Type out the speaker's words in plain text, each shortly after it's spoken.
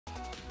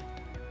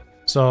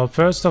So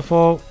first of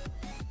all,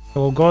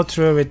 we'll go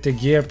through with the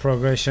gear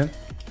progression.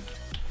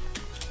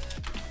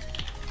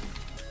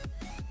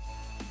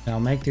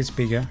 I'll make this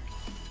bigger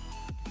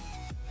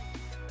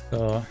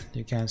so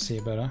you can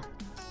see better.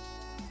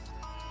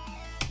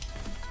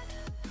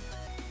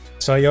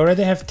 So you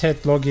already have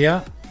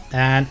TheLazyPeon,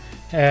 and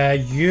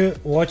you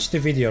watched the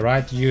video,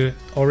 right? You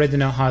already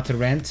know how to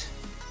rent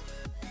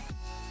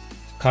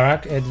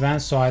Karak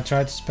Advanced. So I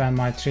try to spend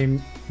my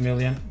 3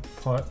 million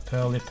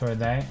per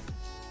day.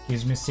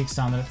 Gives me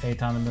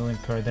 600-800 million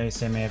per day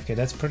semi-AFK.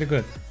 That's pretty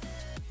good.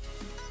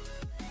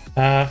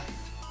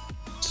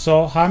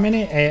 So how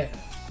many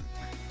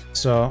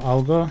so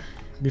I'll go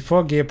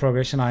before gear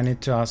progression. I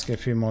need to ask a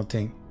few more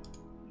things.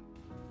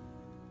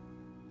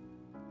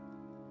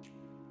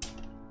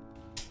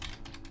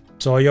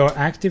 So your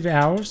active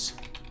hours,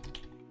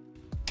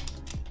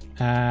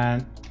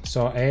 and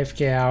so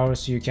AFK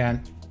hours, you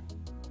can,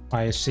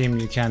 I assume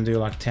you can do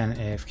like 10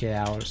 AFK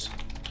hours,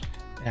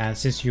 and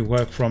since you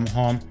work from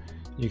home,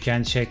 you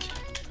can check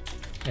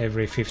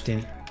every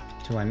 15,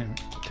 20,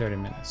 30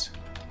 minutes.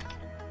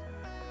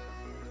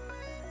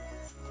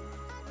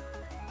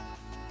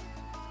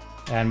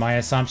 And my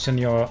assumption,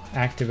 your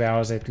active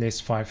hours at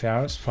least 5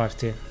 hours, 5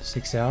 to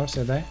 6 hours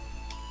a day.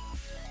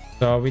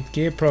 So with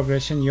gear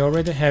progression, you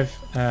already have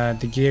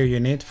the gear you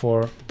need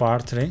for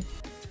bartering.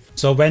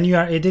 So when you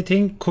are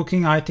editing,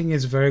 cooking I think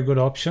is a very good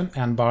option,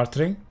 and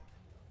bartering.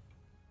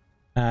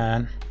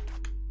 And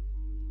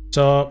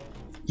so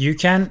you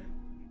can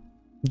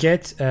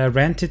get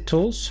rented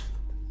tools.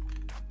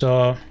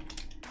 So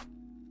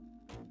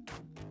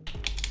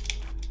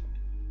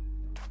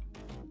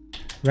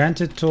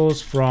rented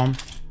tools from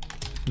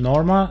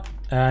Norma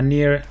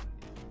near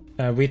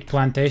wheat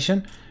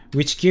plantation,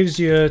 which gives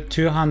you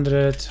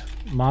 200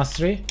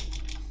 mastery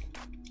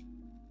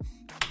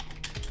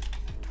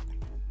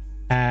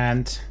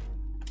and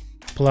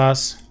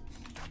plus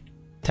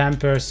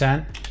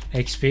 10%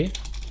 XP.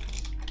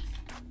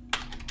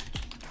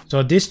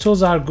 So these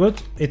tools are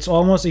good. It's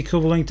almost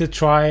equivalent to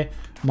try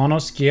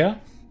Monos gear,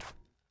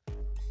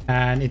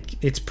 and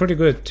it's pretty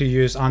good to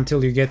use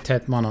until you get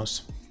 10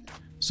 Monos.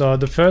 So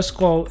the first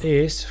goal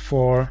is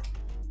for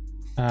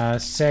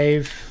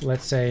save,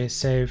 let's say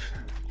save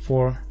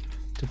 4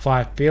 to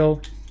 5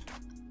 bill.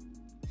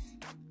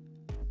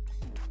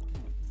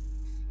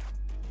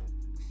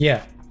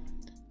 Yeah,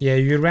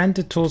 you rent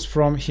the tools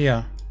from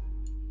here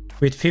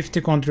with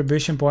 50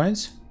 contribution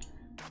points.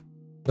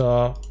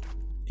 So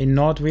in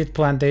North Wheat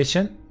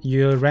Plantation,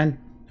 you rent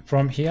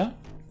from here,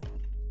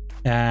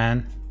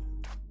 and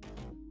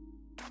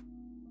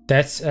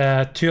that's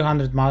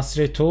 200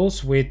 mastery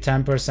tools with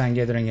 10%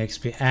 gathering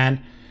XP. And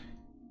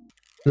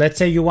let's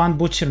say you want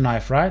butcher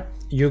knife, right?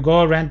 You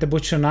go rent the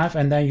butcher knife,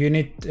 and then you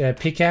need a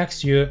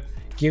pickaxe. You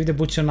give the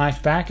butcher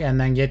knife back and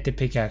then get the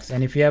pickaxe.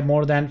 And if you have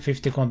more than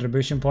 50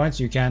 contribution points,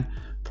 you can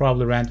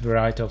probably rent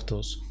variety of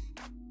tools.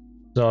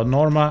 So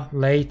Norma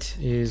late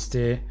is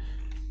the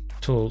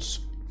tools.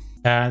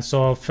 And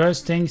so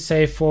first thing,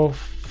 save for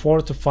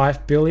 4 to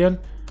 5 billion,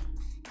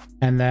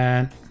 and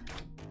then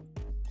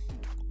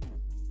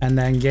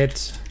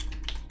get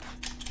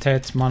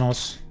Tet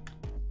Manos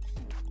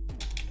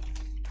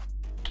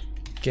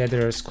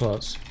Gatherer's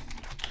Clothes.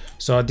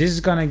 So this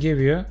is gonna give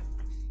you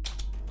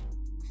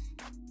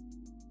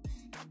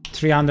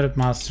 300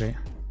 mastery.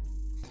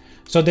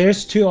 So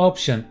there's two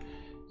options.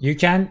 You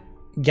can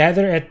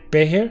gather at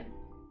Behir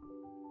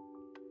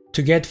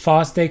to get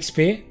fast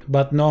XP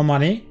but no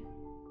money,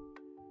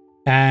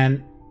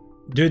 and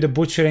do the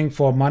butchering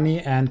for money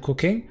and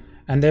cooking.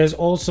 And there's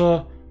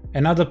also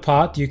another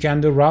part, you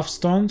can do rough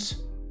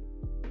stones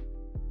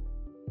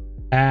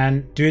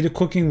and do the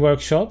cooking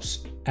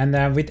workshops, and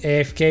then with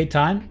AFK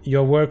time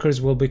your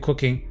workers will be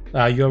cooking,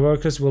 your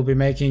workers will be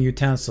making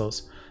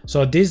utensils.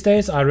 So these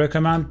days I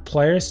recommend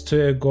players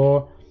to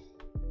go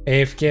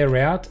AFK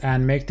route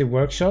and make the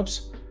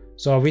workshops.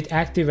 So with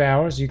active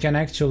hours you can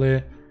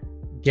actually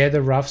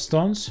gather rough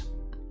stones.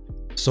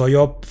 So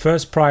your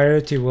first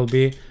priority will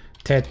be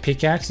Tet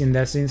pickaxe in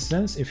this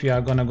instance if you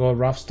are gonna go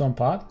rough stone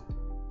part.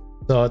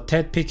 So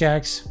Tet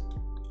pickaxe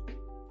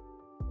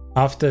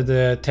after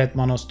the Tet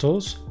Manos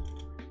tools.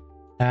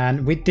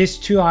 And with these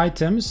two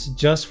items,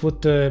 just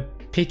put the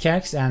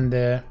pickaxe and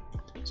the,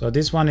 so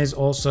this one is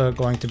also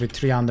going to be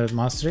 300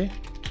 mastery.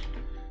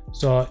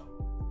 So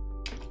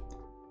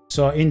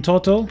in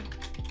total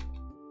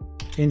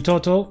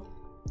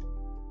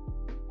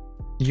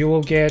you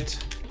will get,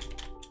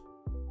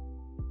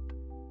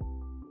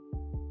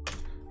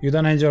 you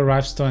don't enjoy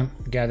rough stone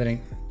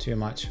gathering too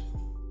much.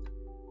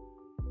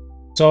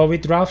 So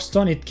with rough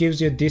stone it gives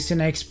you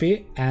decent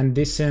XP and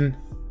decent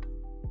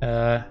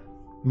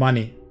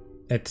money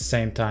at the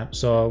same time.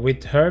 So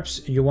with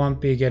herbs you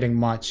won't be getting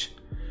much,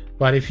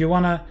 but if you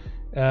wanna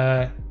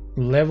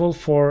level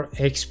for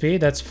XP,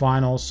 that's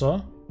fine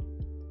also,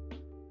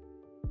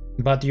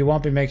 but you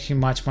won't be making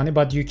much money,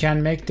 but you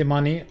can make the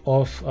money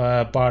of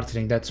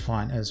bartering, that's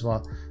fine as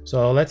well.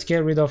 So let's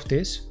get rid of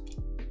this.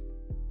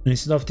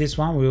 Instead of this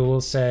one we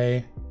will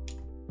say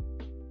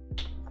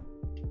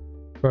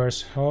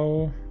first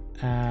hoe,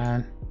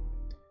 and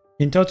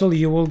In total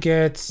you will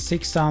get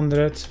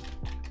 600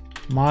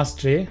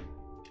 mastery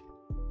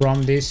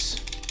from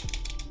these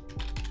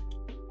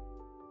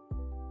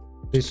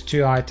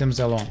two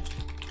items alone.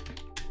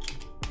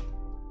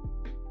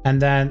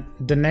 And then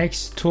the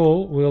next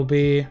tool will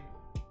be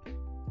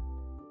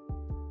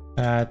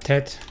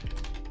Tet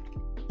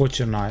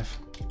butcher knife.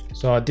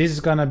 So this is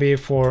gonna be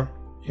for,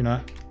 you know,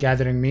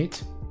 gathering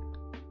meat.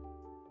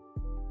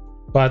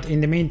 But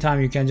in the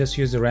meantime, you can just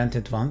use the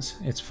rented ones.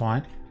 It's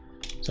fine.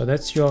 So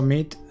that's your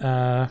meat.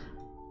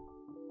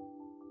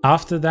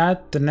 After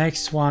that, the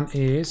next one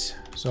is,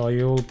 so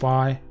you will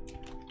buy,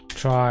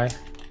 try.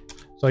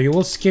 So you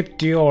will skip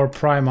duo or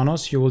prime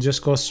monos. You will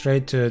just go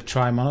straight to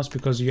try monos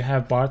because you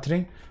have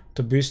bartering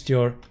to boost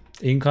your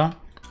income.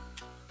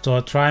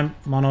 So try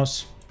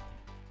monos.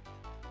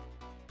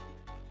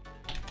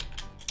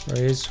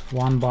 There is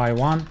 1 by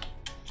 1.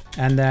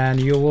 And then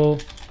you will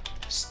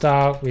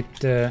start with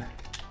the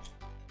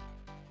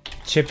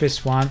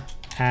cheapest one,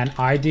 and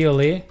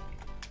ideally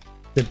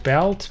the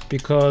belt,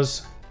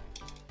 because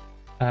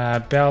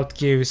belt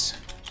gives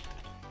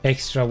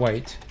extra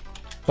weight,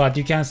 but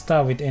you can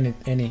start with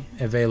any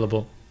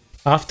available.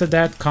 After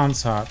that,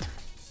 Khan's Heart.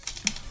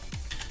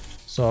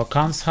 So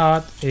Khan's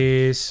Heart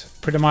is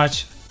pretty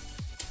much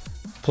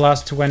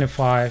plus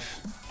 25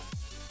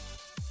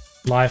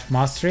 life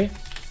mastery,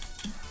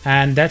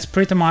 and that's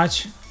pretty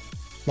much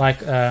like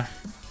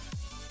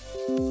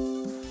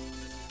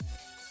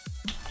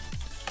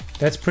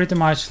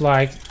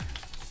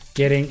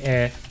getting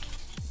a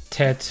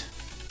Tet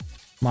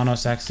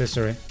Manos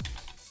accessory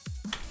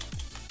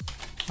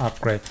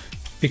upgrade,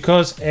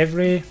 because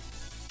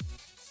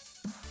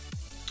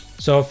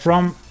so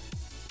from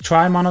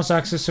Try Manos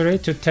accessory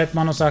to Tet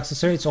Manos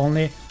accessory, it's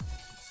only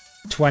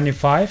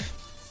 25,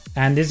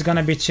 and this is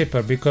gonna be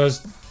cheaper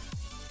because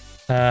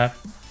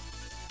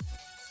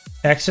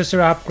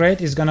accessory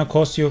upgrade is gonna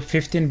cost you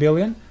 15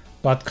 billion,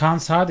 but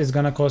Khan's Heart is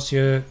gonna cost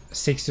you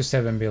 6 to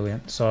 7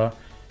 billion. So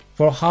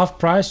for half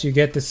price you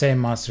get the same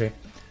mastery.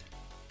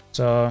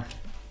 So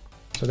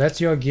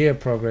that's your gear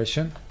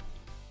progression,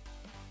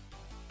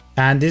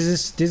 and this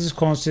is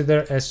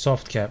considered as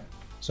soft cap.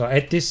 So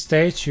at this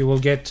stage you will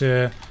get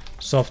to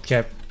soft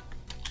cap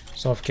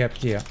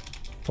gear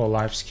for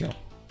Lifeskill.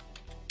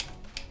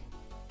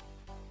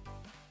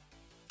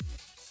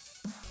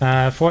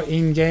 For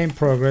in-game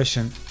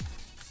progression,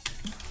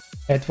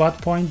 at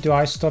what point do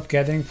I stop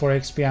gathering for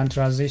XP and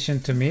transition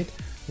to meat,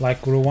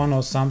 like Guru 1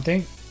 or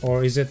something,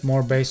 or is it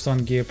more based on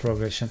gear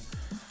progression?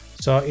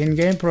 So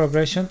in-game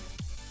progression,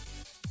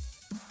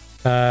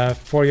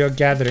 for your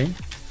gathering,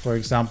 for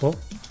example,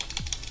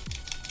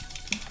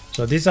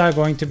 so these are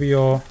going to be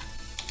your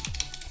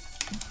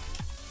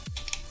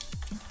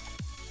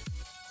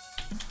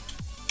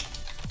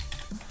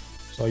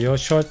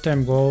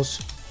short-term goals: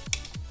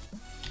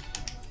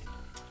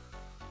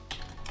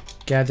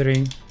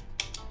 gathering,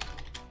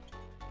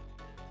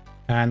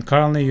 and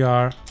currently you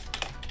are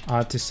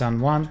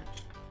artisan 1,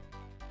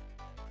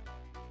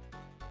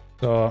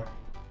 so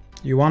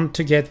you want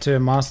to get to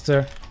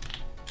master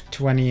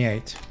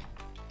 28.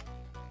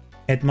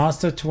 At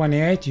master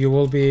 28 you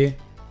will be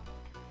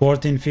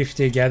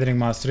 1450 gathering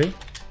mastery,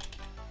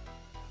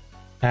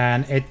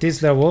 and at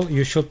this level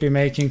you should be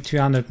making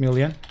 200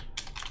 million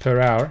per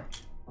hour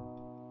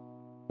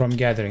from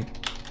gathering.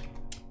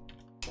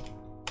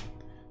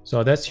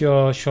 So that's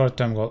your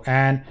short-term goal,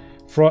 and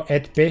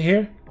at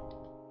Behir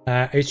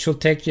it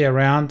should take you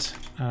around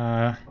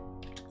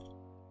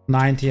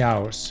 90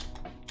 hours.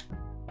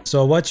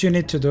 So what you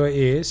need to do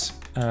is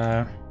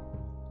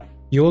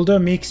you will do a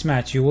mix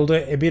match. You will do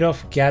a bit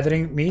of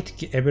gathering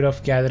meat, a bit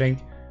of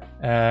gathering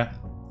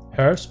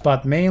herbs,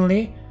 but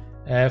mainly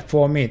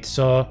for meat.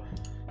 So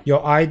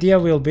your idea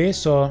will be,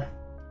 so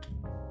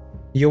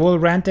you will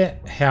rent a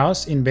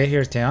house in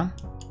Behir town.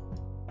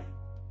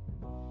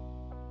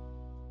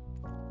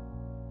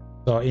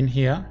 So in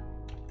here,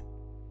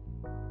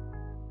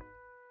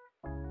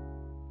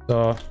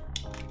 so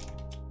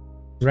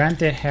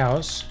rent a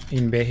house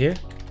in Behir.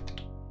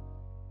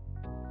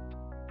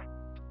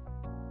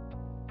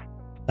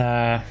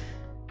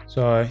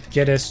 So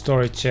get a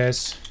storage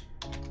chest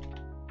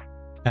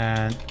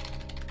and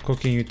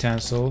cooking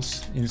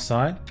utensils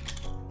inside,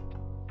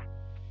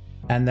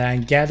 and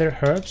then gather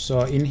herbs.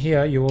 So in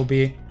here you will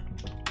be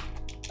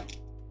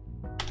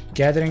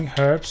gathering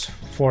herbs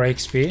for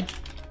XP,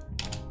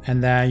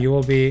 and then you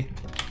will be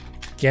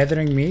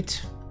gathering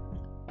meat,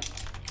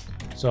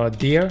 so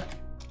deer,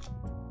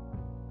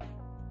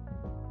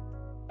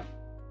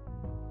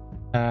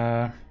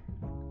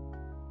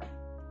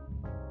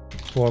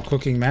 for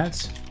cooking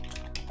mats,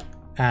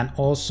 and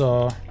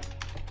also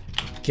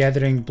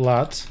gathering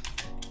blood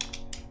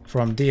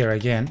from deer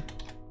again,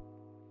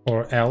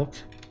 or elk,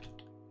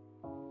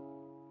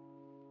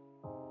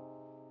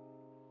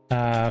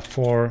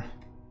 for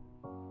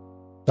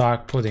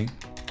dark pudding.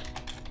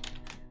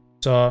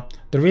 So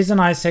the reason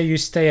I say you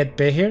stay at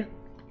Behir,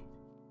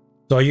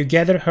 so you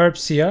gather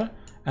herbs here,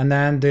 and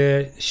then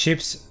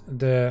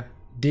the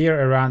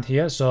deer around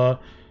here. So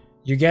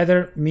you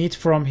gather meat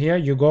from here,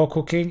 you go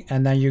cooking,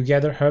 and then you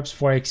gather herbs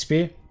for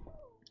XP,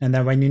 And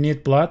then when you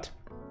need blood,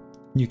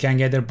 you can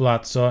gather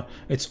blood. So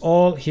it's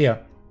all here.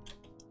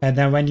 And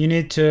then when you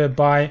need to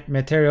buy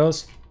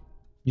materials,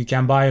 you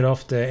can buy it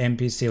off the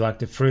NPC, like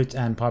the fruit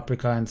and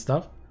paprika and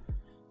stuff.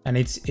 And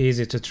it's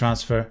easy to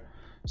transfer.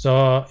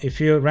 So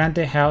if you rent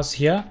a house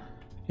here,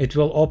 it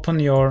will open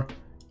your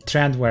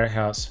trend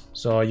warehouse.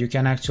 So you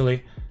can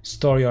actually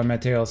store your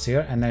materials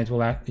here, and then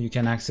you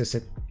can access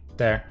it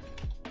there.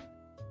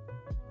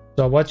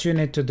 So what you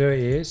need to do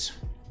is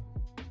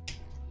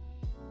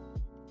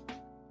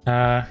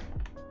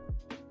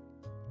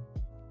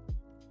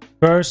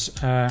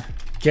first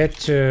get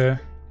to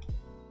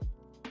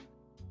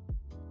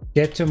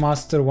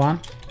master 1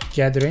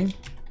 gathering,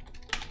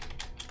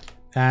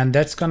 and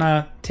that's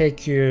gonna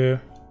take you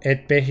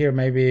at bay here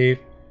maybe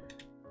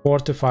 4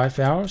 to 5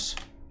 hours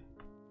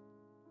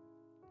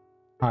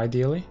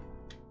ideally.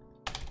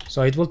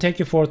 So it will take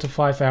you 4 to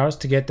 5 hours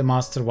to get the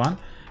master 1,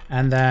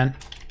 and then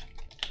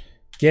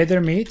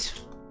gather meat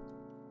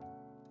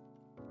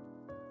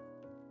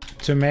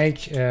to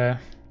make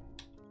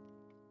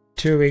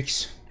 2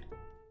 weeks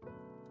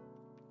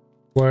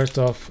worth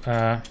of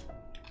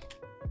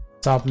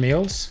sub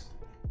meals.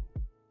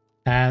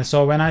 And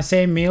so when I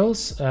say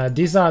meals,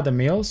 these are the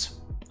meals.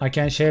 I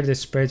can share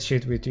this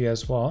spreadsheet with you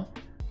as well.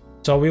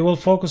 So we will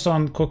focus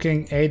on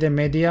cooking either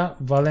Media,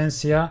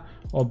 Valencia,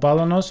 or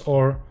Balanos,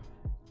 or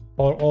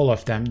all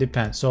of them,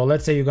 depends. So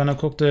let's say you're gonna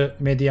cook the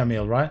Media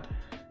meal, right?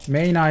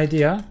 Main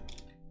idea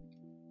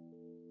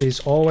is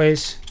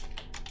always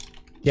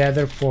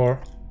gather for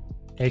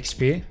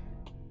XP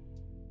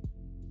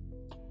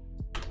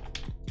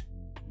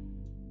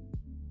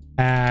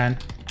and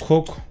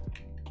cook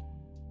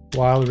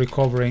while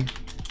recovering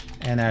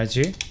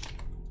energy.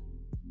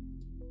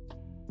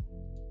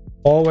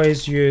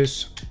 Always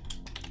use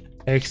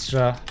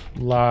extra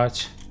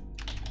large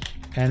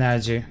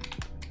energy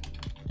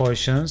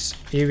potions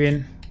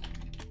even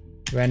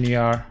when you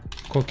are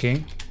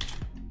cooking,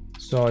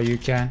 so you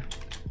can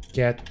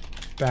get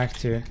back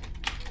to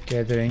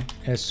gathering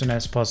as soon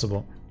as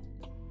possible.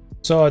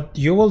 So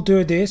you will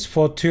do this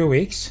for 2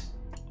 weeks.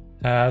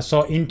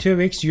 So in 2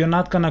 weeks you're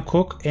not gonna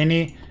cook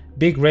any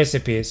big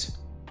recipes.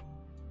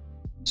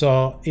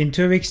 So in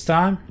 2 weeks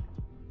time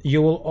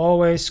you will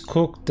always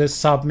cook the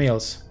sub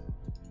meals.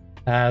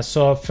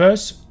 So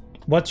first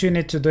what you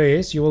need to do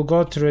is you will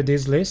go through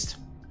this list,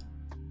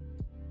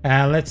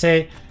 and let's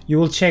say you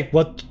will check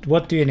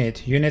what do you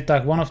need. You need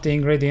like one of the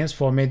ingredients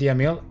for Media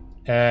meal,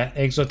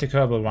 exotic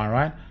herbal one,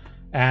 right?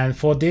 And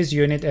for this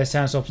you need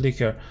essence of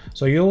liquor.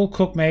 So you will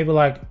cook maybe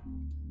like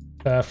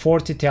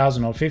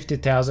 40,000 or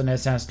 50,000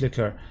 essence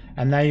liquor,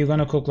 and then you're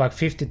gonna cook like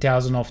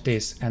 50,000 of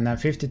this, and then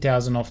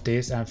 50,000 of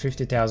this, and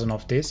 50,000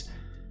 of this,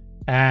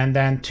 and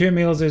then 2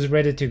 meals is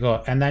ready to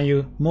go. And then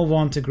you move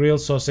on to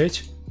grilled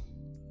sausage,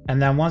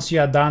 and then once you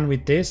are done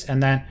with this,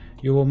 and then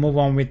you will move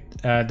on with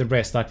the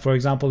rest. Like for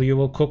example, you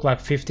will cook like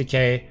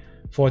 50k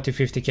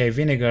 50k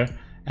vinegar,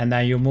 and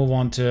then you move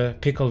on to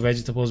pickled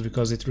vegetables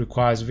because it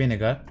requires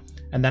vinegar.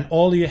 And then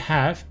all you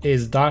have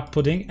is dark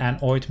pudding and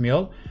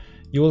oatmeal.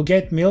 You will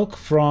get milk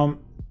from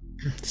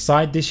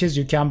side dishes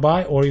you can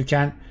buy, or you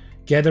can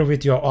gather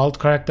with your alt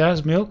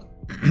characters milk.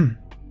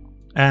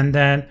 And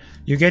then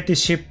you get the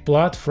sheep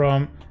blood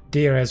from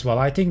deer as well.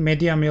 I think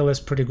Media meal is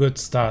pretty good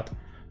start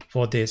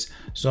for this.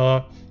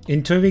 So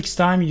in 2 weeks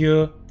time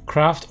you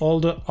craft all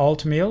the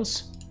alt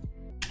meals.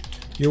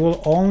 You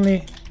will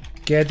only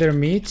gather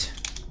meat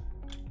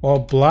or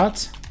blood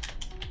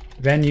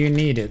when you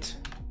need it.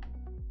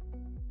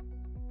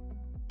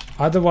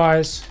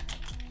 Otherwise,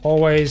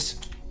 always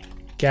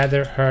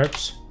gather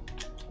herbs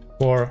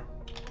for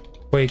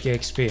quick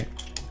XP.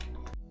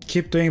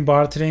 Keep doing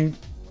bartering,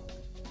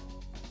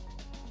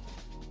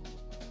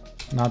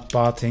 not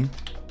barting.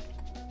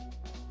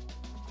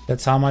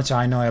 That's how much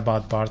I know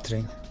about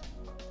bartering.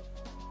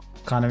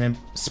 Can't even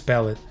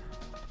spell it.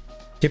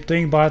 Keep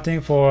doing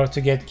bartering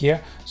to get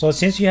gear. So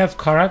since you have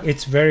Karak,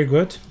 it's very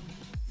good,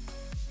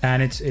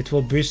 and it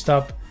will boost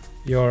up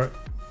your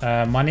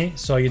money,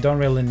 so you don't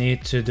really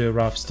need to do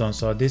rough stone.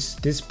 So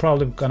this is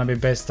probably gonna be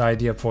best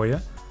idea for you.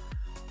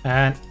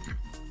 And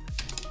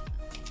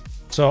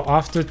so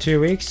after 2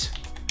 weeks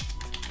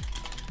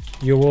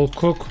you will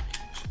cook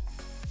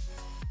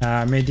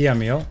Media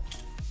meal,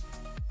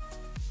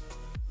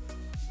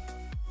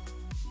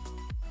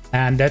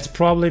 and that's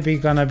probably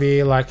gonna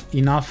be like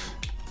enough.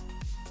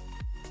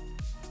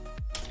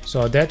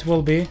 So that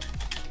will be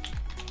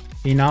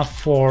enough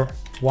for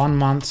 1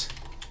 month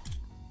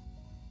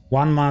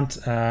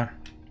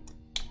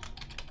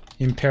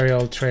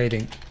imperial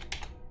trading.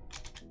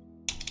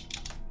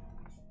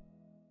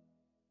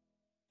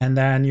 And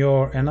then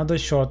your another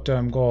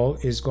short-term goal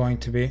is going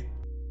to be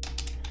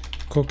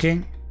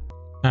cooking,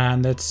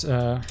 and that's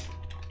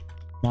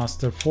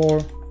master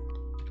 4.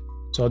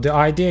 So the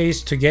idea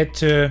is to get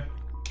to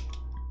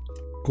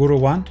Guru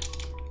 1.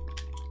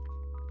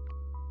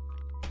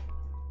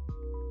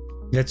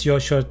 That's your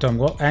short-term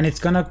goal, and it's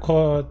gonna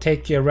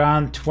take you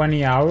around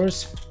 20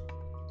 hours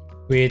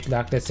with,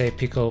 like, let's say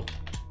pickle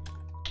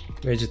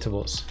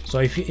vegetables. So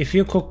if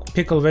you cook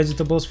pickle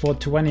vegetables for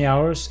 20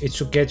 hours, it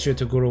should get you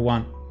to Guru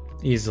 1.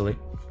 easily.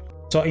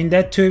 So in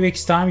that 2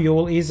 weeks time, you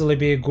will easily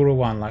be Guru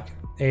 1, like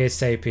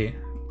ASAP.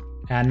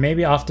 And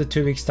maybe after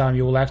 2 weeks time,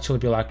 you will actually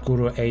be like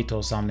Guru 8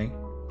 or something,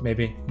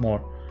 maybe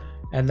more.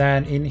 And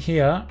then in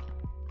here,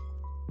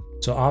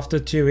 so after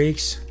 2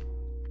 weeks,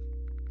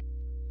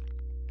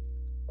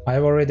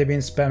 I've already been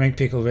spamming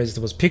pickled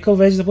vegetables. Pickled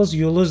vegetables,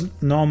 you lose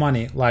no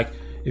money. Like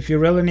if you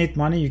really need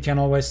money, you can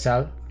always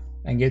sell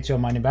and get your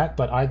money back,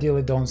 but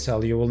ideally don't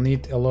sell. You will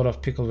need a lot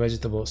of pickled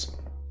vegetables.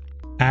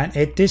 And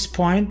at this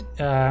point,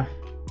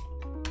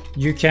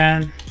 you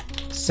can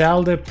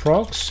sell the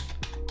procs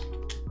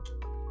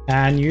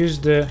and use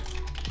the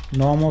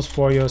normals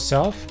for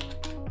yourself.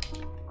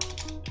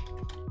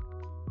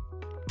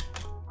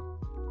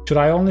 Should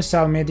I only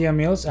sell media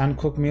meals and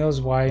cook meals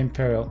via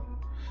Imperial?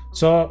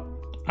 So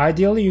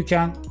ideally you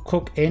can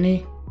cook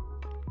any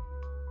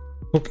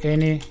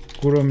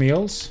Guru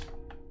meals.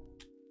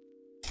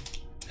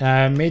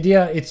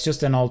 Media, it's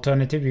just an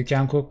alternative. You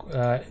can cook,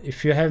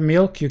 if you have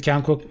milk, you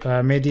can cook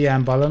media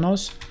and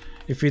balanos.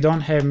 If you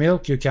don't have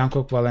milk, you can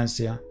cook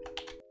Valencia.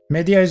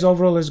 Media is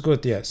overall is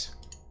good, yes.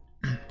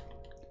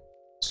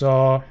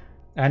 So,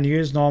 and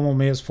use normal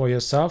meals for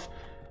yourself.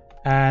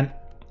 And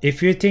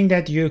if you think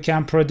that you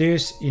can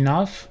produce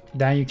enough,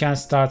 then you can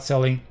start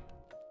selling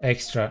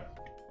extra.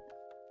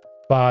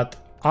 But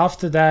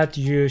after that,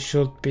 you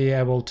should be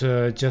able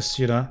to just,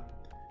 you know,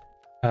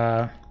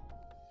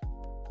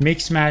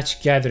 mix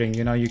match gathering.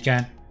 You know, you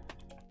can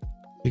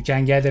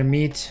gather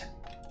meat,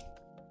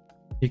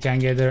 you can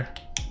gather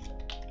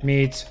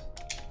meat,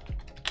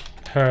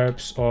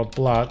 herbs or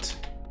blood.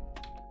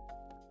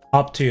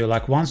 Up to you.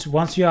 Like once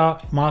you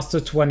are master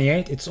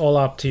 28, it's all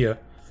up to you.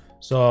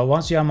 So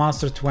once you are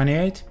master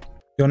 28,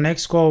 your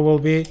next goal will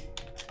be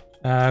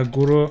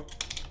Guru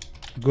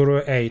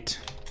 8.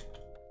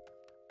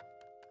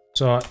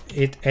 So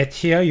at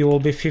here you will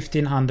be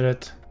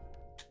 1500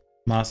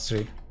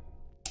 mastery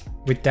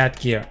with that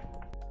gear.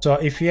 So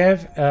if you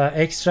have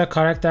extra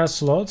character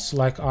slots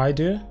like I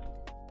do,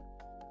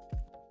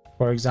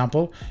 for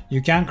example,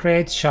 you can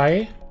create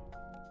shy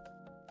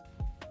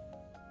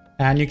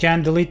and you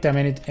can delete them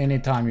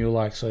anytime you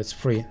like, so it's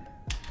free.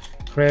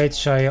 Create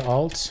shy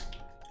alts.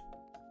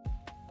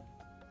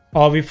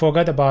 Oh, we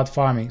forgot about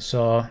farming.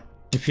 So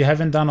if you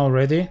haven't done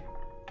already,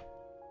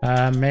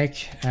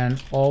 make an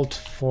alt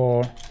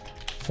for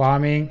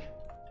farming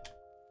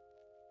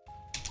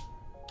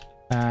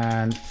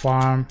and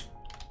farm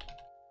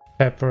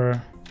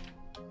pepper,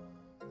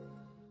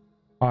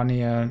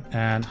 onion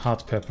and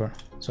hot pepper.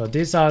 So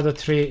these are the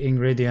 3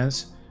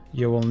 ingredients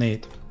you will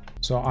need.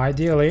 So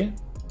ideally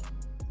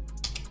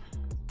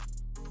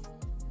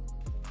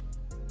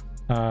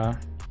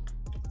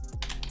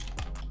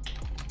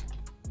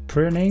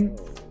pruning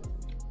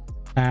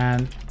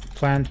and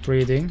plant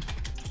breeding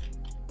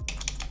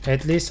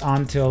at least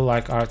until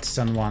like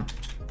artisan 1.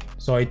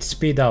 So it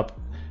speed up.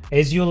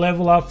 As you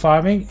level up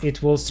farming,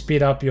 it will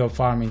speed up your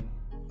farming.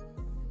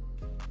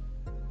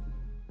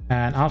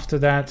 And after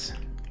that,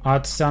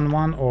 artisan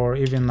 1 or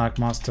even like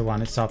master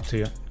 1, it's up to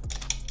you.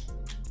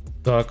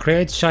 So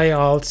create shy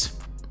alts,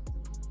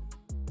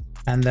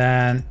 and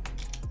then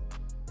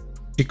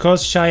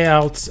because shy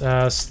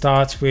alts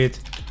start with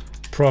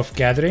prof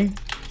gathering,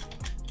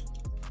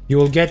 you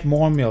will get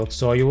more milk.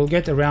 So you will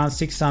get around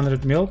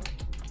 600 milk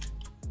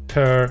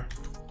per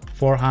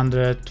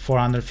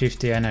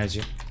 450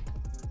 energy.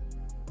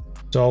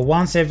 So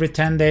once every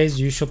 10 days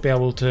you should be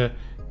able to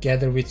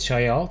gather with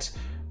shy alts.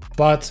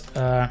 But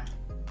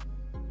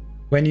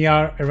when you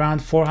are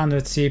around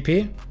 400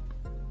 CP,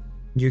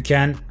 you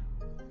can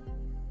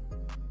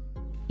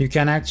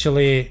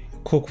actually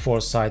cook for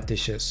side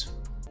dishes.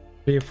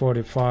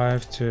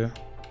 345 to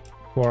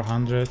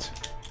 400.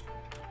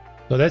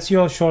 So that's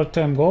your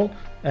short-term goal.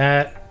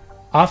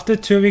 After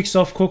 2 weeks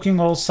of cooking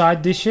all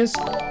side dishes,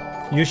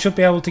 you should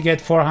be able to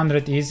get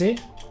 400 easy.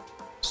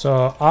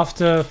 So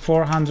after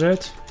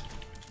 400,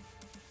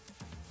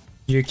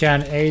 you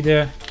can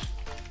either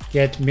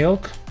get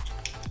milk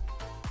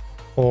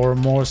or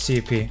more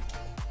CP.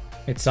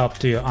 It's up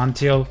to you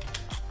until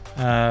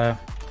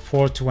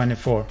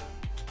 424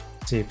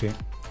 CP.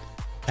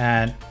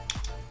 And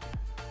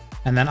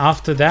then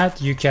after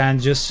that you can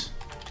just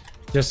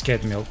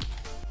get milk.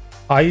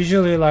 I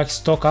usually like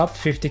stock up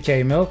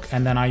 50k milk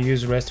and then I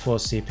use rest for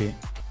CP.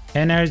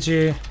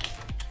 Energy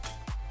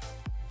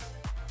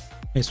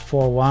is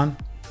 41.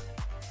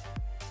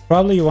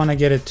 Probably you want to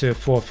get it to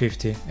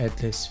 450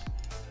 at least.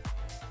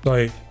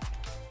 So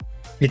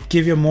it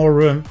gives you more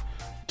room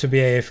to be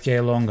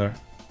AFK longer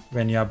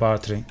when you are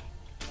bartering.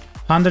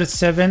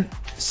 107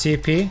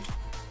 CP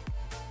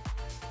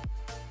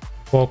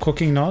for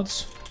cooking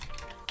nodes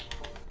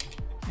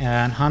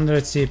and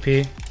 100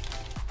 CP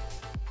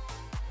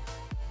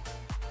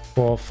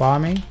for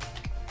farming,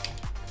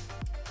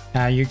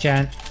 and you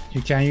can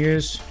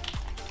use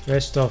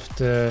rest of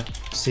the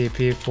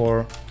CP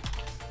for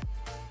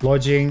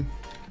lodging.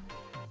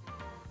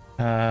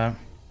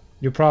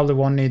 You probably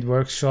won't need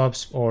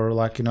workshops, or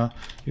like, you know,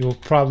 you'll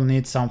probably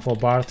need some for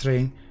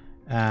bartering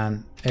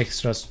and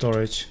extra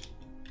storage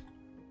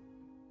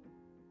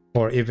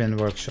for even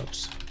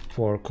workshops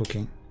for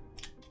cooking.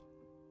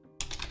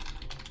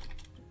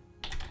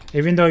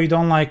 Even though you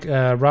don't like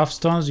rough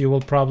stones, you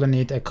will probably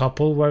need a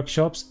couple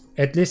workshops.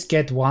 At least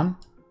get one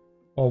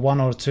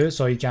or two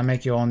so you can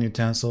make your own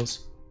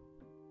utensils.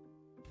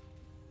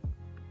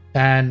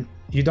 And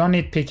you don't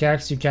need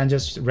pickaxe, you can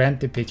just rent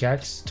the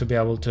pickaxe to be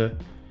able to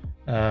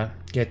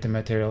get the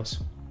materials.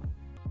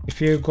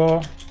 If you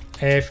go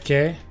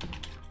AFK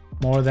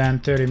more than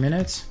 30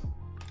 minutes,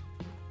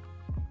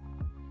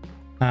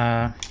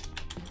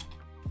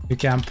 you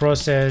can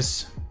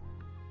process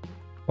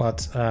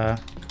what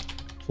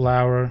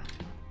flour,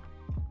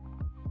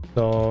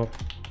 dough,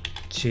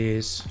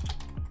 cheese,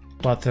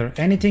 butter,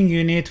 anything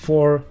you need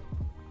for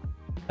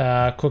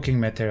cooking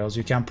materials,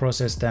 you can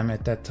process them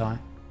at that time.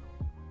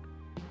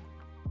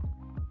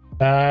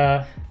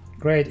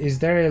 Great. Is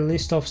there a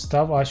list of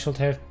stuff I should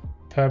have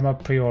perma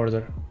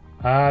pre-order?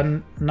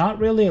 Not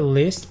really a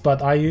list,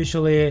 but I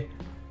usually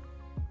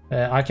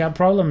I can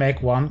probably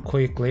make one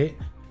quickly.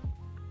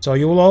 So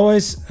you will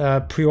always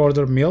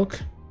pre-order milk.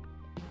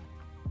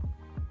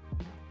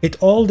 It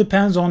all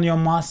depends on your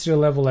mastery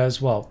level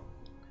as well.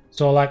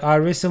 So like I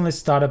recently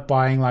started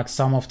buying like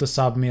some of the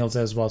sub meals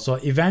as well. So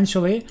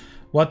eventually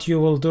what you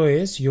will do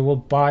is you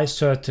will buy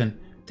certain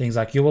things,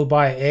 like you will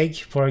buy egg,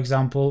 for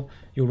example,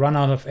 you run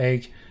out of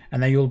egg,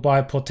 and then you'll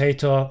buy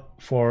potato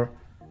for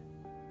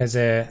as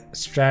a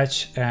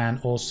stretch, and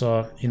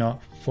also, you know,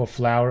 for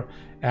flour,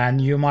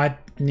 and you might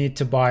need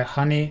to buy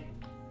honey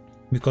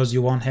because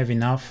you won't have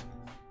enough.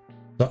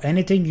 So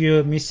anything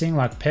you're missing,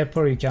 like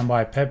pepper, you can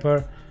buy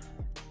pepper.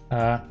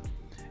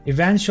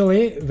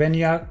 Eventually when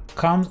you are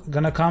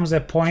gonna comes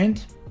a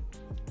point,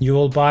 you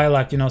will buy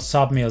like, you know,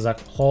 sub meals, like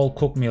whole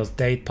cooked meals,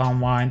 date palm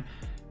wine,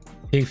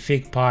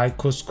 fig pie,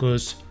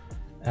 couscous,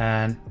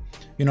 and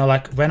you know,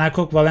 like when I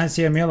cook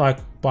Valencia meal, I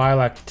buy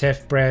like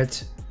teff bread,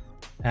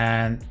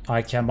 and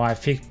I can buy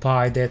fig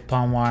pie, date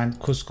palm wine,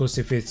 couscous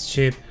if it's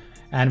cheap.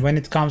 And when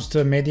it comes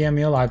to a medium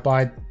meal, I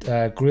buy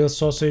grilled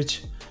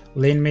sausage,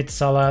 lean meat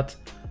salad,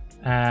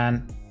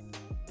 and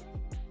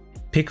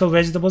pickled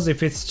vegetables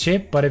if it's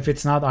cheap, but if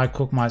it's not, I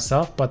cook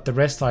myself, but the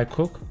rest I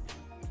cook.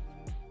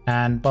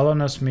 And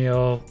bolognese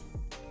meal,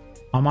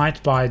 I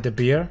might buy the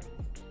beer,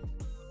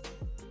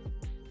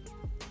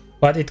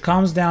 but it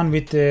comes down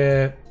with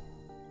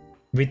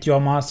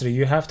your mastery.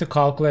 You have to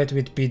calculate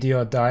with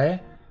BDO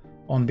diet,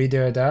 on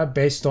BDO diet,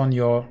 based on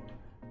your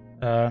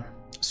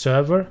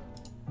server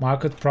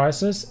market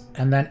prices,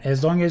 and then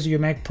as long as you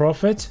make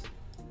profit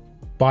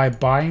by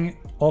buying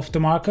off the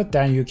market,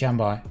 then you can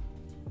buy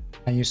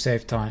and you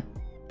save time.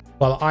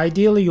 Well,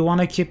 ideally you want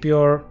to keep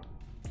your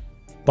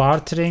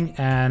bartering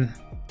and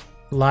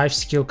life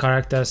skill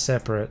characters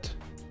separate,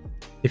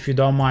 if you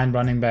don't mind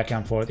running back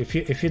and forth.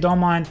 If you don't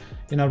mind,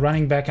 you know,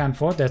 running back and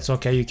forth, that's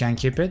okay, you can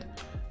keep it,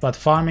 but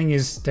farming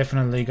is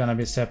definitely gonna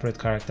be separate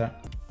character.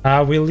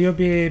 Will you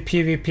be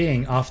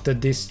PvPing after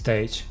this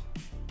stage?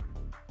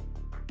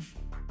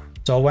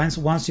 So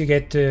once you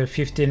get to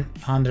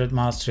 1500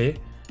 mastery,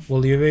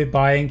 will you be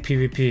buying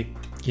PvP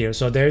gear?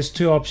 So there's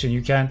two options.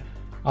 You can,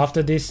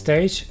 after this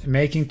stage,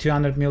 making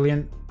 200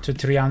 million to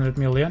 300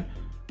 million.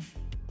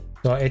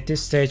 So at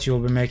this stage you'll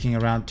be making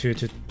around 2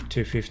 to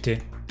 250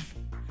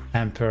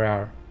 amp per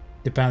hour.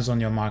 Depends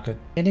on your market.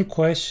 Any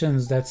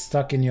questions that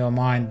stuck in your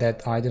mind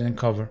that I didn't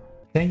cover?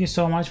 Thank you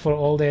so much for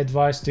all the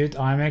advice, dude.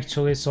 I'm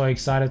actually so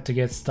excited to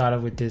get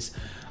started with this.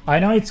 I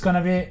know it's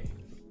gonna be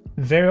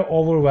very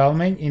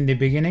overwhelming in the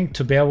beginning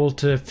to be able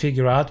to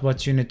figure out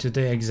what you need to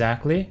do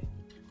exactly,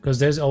 because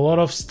there's a lot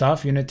of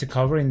stuff you need to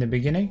cover in the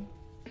beginning.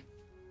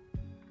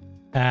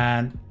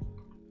 And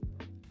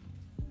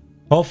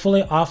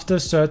hopefully after a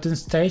certain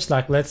stage,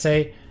 like let's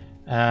say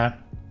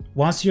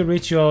once you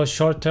reach your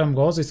short-term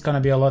goals, it's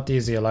gonna be a lot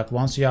easier. Like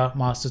once you are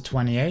master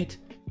 28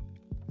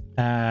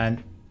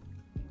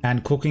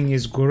 and cooking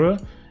is guru,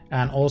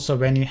 and also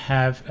when you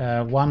have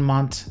 1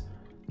 month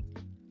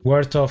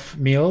worth of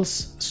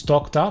meals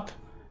stocked up,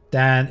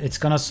 then it's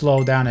gonna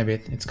slow down a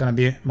bit. It's gonna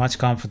be much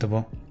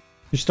comfortable.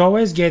 You should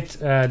always get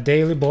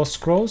daily boss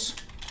scrolls.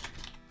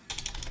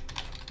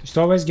 You should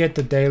always get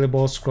the daily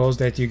boss scrolls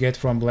that you get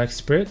from Black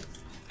Spirit,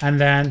 and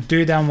then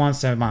do them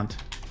once a month.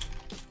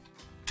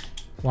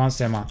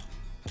 Once a month.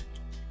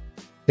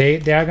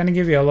 They are gonna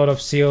give you a lot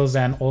of seals,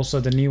 and also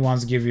the new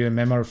ones give you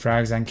memory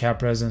frags and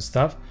capras and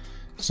stuff.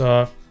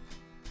 So,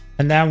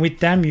 and then with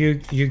them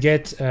you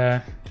get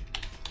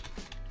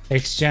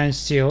exchange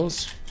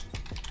seals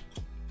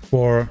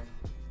for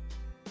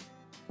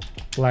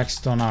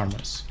blackstone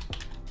armors.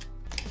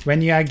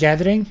 When you are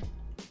gathering,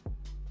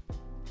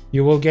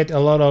 you will get a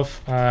lot of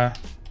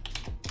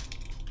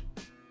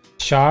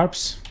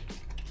sharps,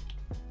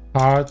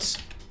 hearts,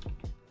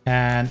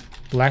 and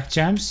black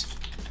gems.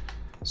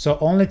 So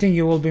only thing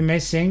you will be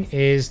missing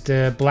is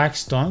the black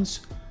stones.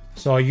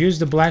 So use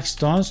the black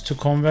stones to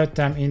convert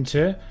them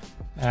into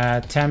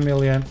 10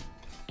 million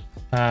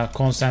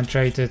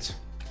concentrated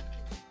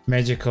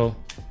magical,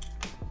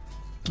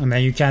 and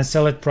then you can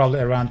sell it probably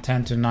around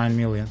 10 to 9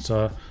 million.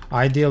 So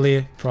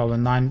ideally probably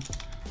 9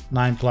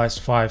 plus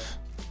 5.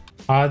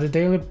 The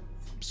daily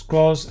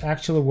scrolls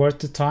actually worth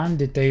the time?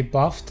 Did they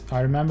buffed?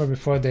 I remember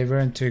before they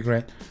weren't too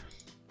great.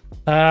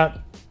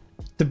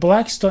 The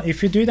Blackstone,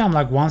 if you do them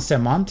like once a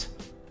month,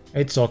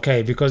 it's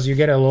okay because you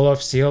get a lot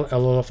of seal, a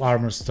lot of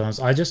armor stones.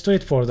 I just do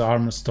it for the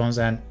armor stones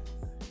and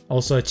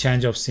also a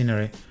change of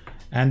scenery.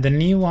 And the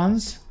new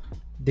ones,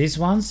 these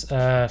ones,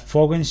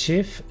 Fog and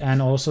Shift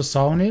and also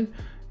Saunil,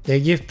 they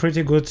give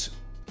pretty good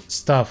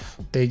stuff.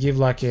 They give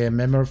like a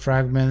memory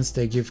fragments,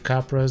 they give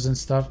capras and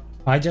stuff.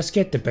 I just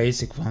get the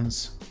basic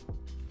ones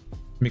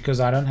because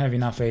I don't have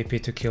enough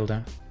AP to kill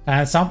them.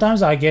 And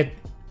sometimes I get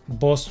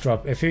boss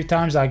drop. A few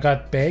times I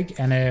got Beg,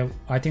 and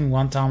I think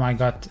one time I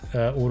got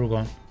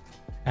Urugon,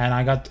 and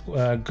I got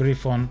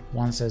Griffon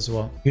once as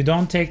well. You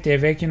don't take the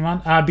Awaken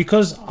one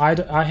because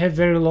I have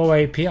very low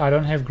AP. I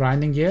don't have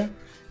grinding gear,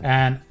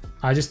 and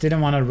I just didn't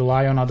want to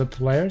rely on other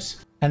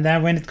players. And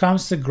then when it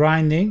comes to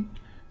grinding,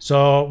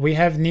 so we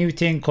have new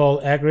thing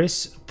called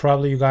Agris.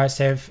 Probably you guys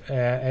have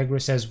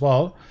Agris as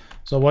well.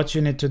 So what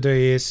you need to do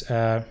is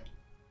so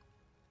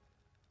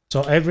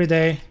every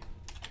day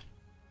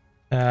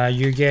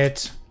you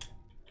get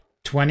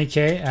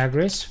 20k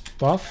Agris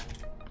buff,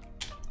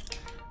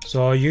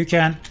 so you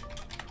can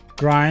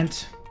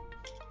grind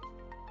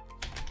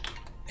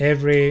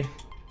every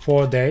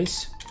 4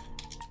 days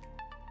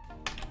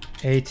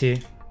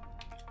 80k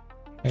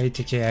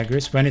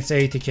Agris. When it's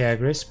 80k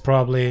Agris,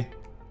 probably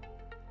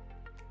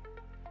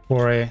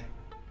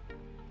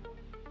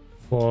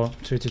for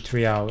 2 to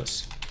 3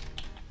 hours.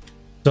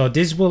 So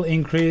this will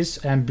increase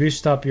and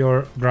boost up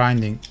your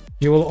grinding.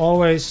 You will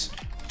always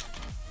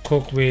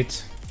cook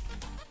with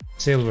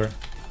silver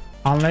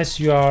unless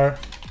you are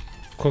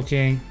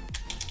cooking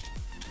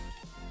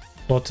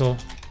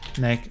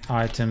bottleneck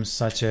items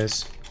such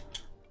as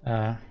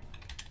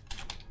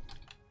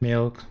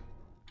milk,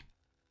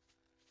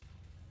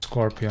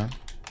 scorpion.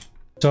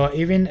 So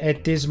even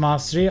at this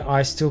mastery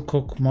I still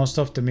cook most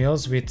of the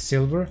meals with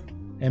silver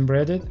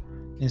embedded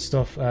instead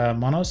of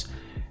monos.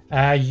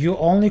 You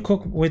only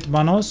cook with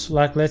monos,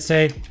 like let's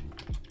say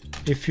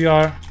if you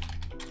are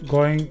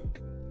going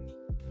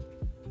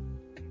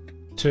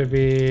to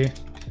be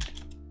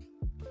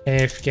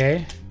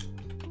AFK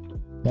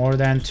more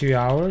than 2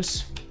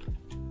 hours,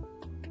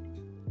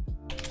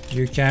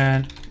 you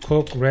can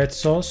cook red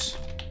sauce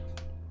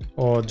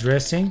or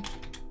dressing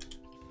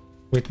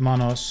with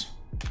monos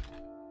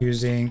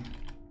using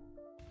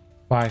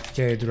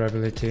 5k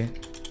durability.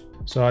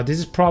 So this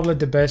is probably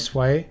the best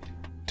way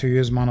to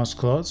use monos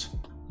clothes.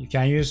 You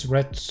can use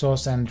red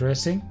sauce and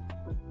dressing,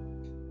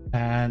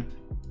 and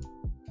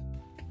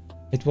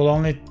it will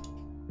only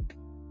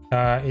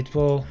it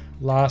will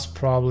last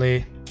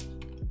probably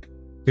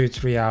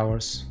 2-3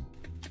 hours.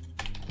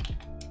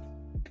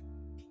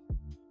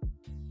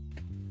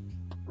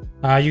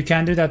 You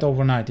can do that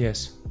overnight,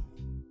 yes,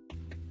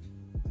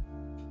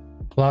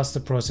 plus the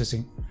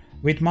processing.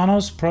 With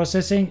monos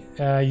processing,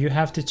 you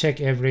have to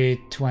check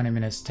every 20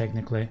 minutes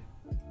technically,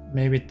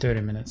 maybe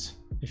 30 minutes.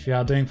 If you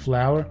are doing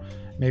flour,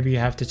 maybe you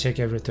have to check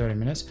every 30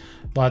 minutes.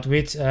 But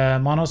with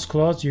monos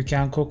clothes, you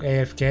can cook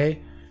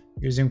AFK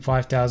using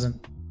 5000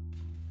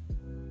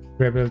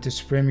 durability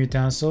supreme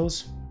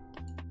utensils,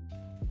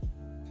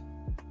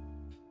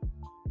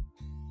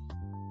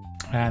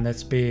 and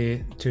that's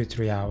be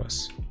 2-3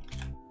 hours.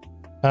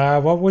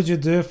 What would you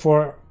do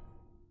for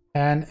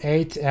an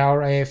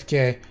 8-hour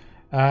AFK?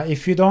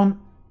 If you don't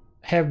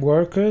have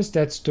workers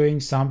that's doing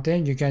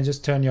something, you can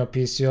just turn your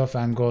PC off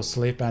and go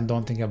sleep and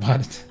don't think about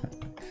it.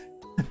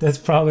 That's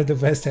probably the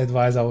best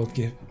advice I would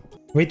give.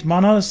 With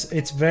monos,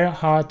 it's very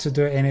hard to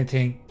do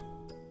anything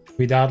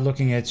without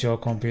looking at your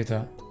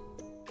computer,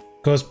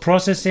 because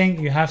processing,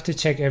 you have to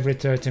check every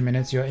 30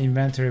 minutes. Your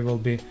inventory will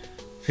be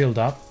filled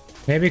up.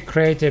 Maybe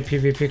create a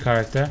PvP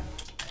character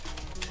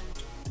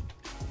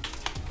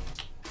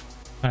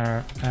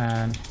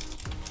and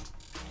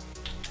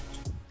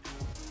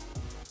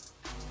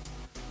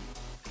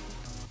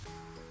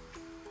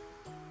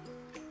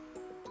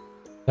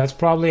that's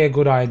probably a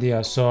good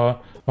idea. So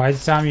by the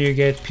time you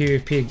get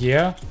PvP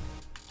gear,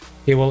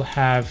 he will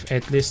have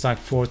at least like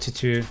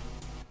 42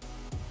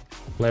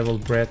 level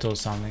bread or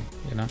something,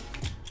 you know.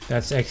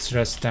 That's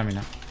extra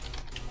stamina.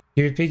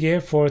 PvP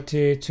gear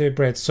 42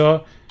 bread.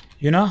 So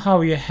you know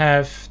how you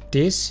have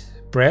this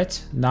bread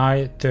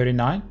now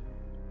 39?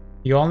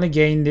 You only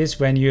gain this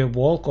when you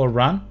walk or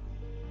run.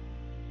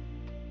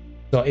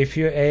 So if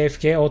you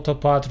AFK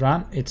autopilot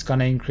run, it's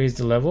gonna increase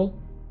the level.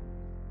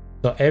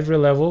 So every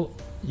level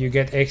you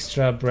get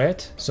extra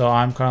bread. So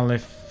I'm currently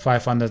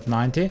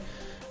 590.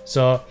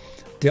 So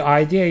the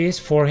idea is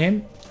for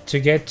him to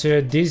get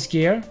to this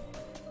gear.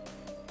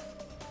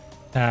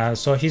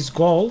 So his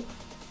goal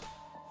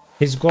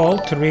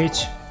to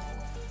reach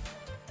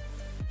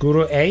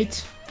Guru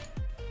 8.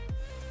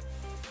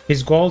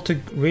 His goal to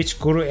reach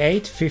Guru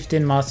 8,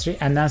 15 mastery,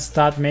 and then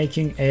start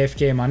making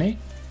AFK money.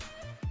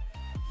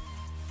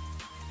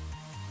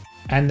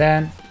 And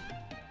then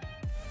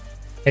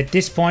at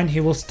this point he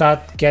will start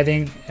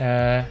getting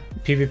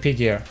PvP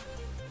gear.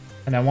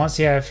 And then once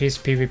he has his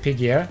PvP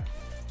gear,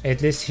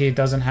 at least he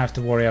doesn't have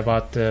to worry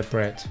about the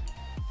bread.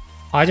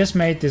 I just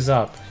made this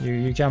up.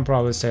 You can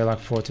probably say like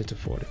 40 to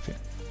 40p.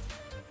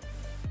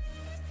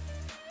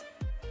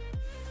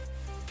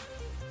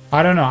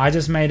 I don't know, I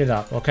just made it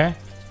up, okay?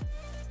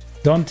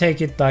 Don't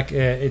take it like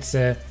it's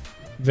a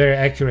very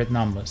accurate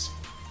numbers.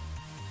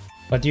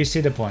 But you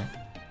see the point.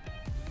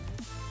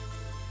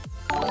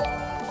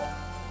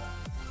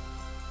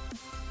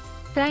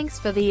 Thanks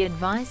for the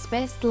advice,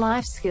 best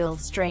life skill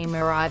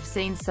streamer I've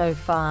seen so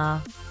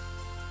far.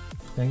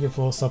 Thank you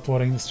for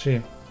supporting the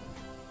stream.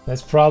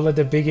 That's probably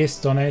the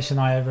biggest donation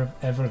I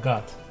ever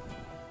got.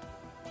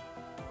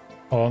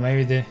 Or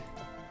maybe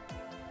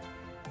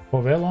for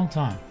a very long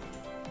time.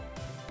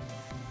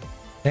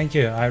 Thank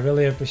you, I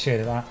really appreciate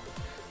it.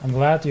 I'm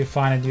glad you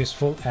find it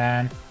useful,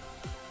 and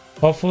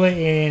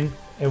hopefully in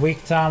a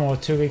week time or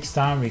 2 weeks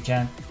time we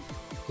can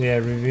do a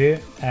review.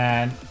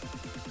 And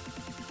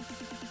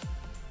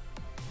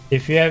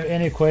if you have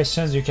any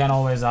questions, you can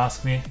always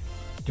ask me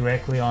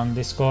directly on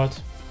Discord.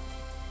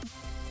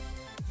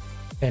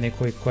 Any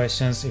quick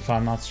questions if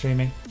I'm not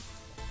streaming.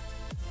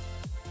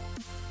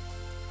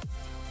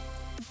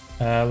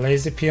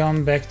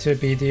 LazyPeon back to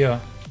BDO.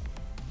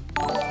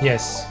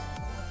 Yes.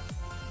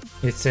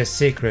 It's a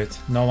secret,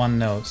 no one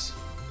knows.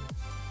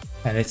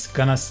 And it's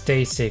gonna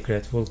stay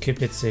secret, we'll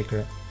keep it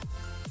secret.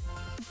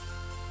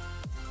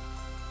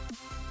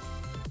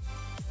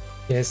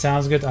 Yeah,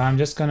 sounds good. I'm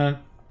just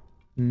gonna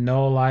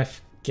no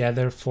life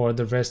gather for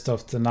the rest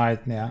of the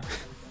night now.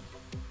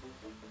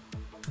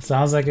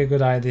 Sounds like a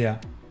good idea.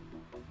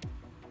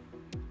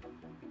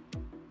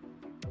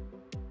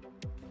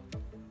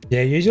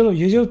 Yeah,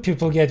 usually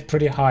people get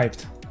pretty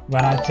hyped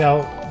when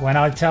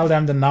I tell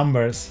them the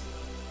numbers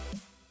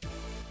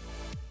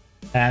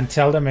and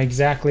tell them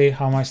exactly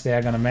how much they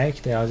are gonna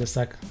make. They are just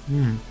like,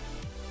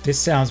 this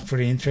sounds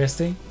pretty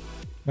interesting.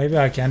 Maybe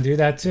I can do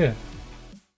that too.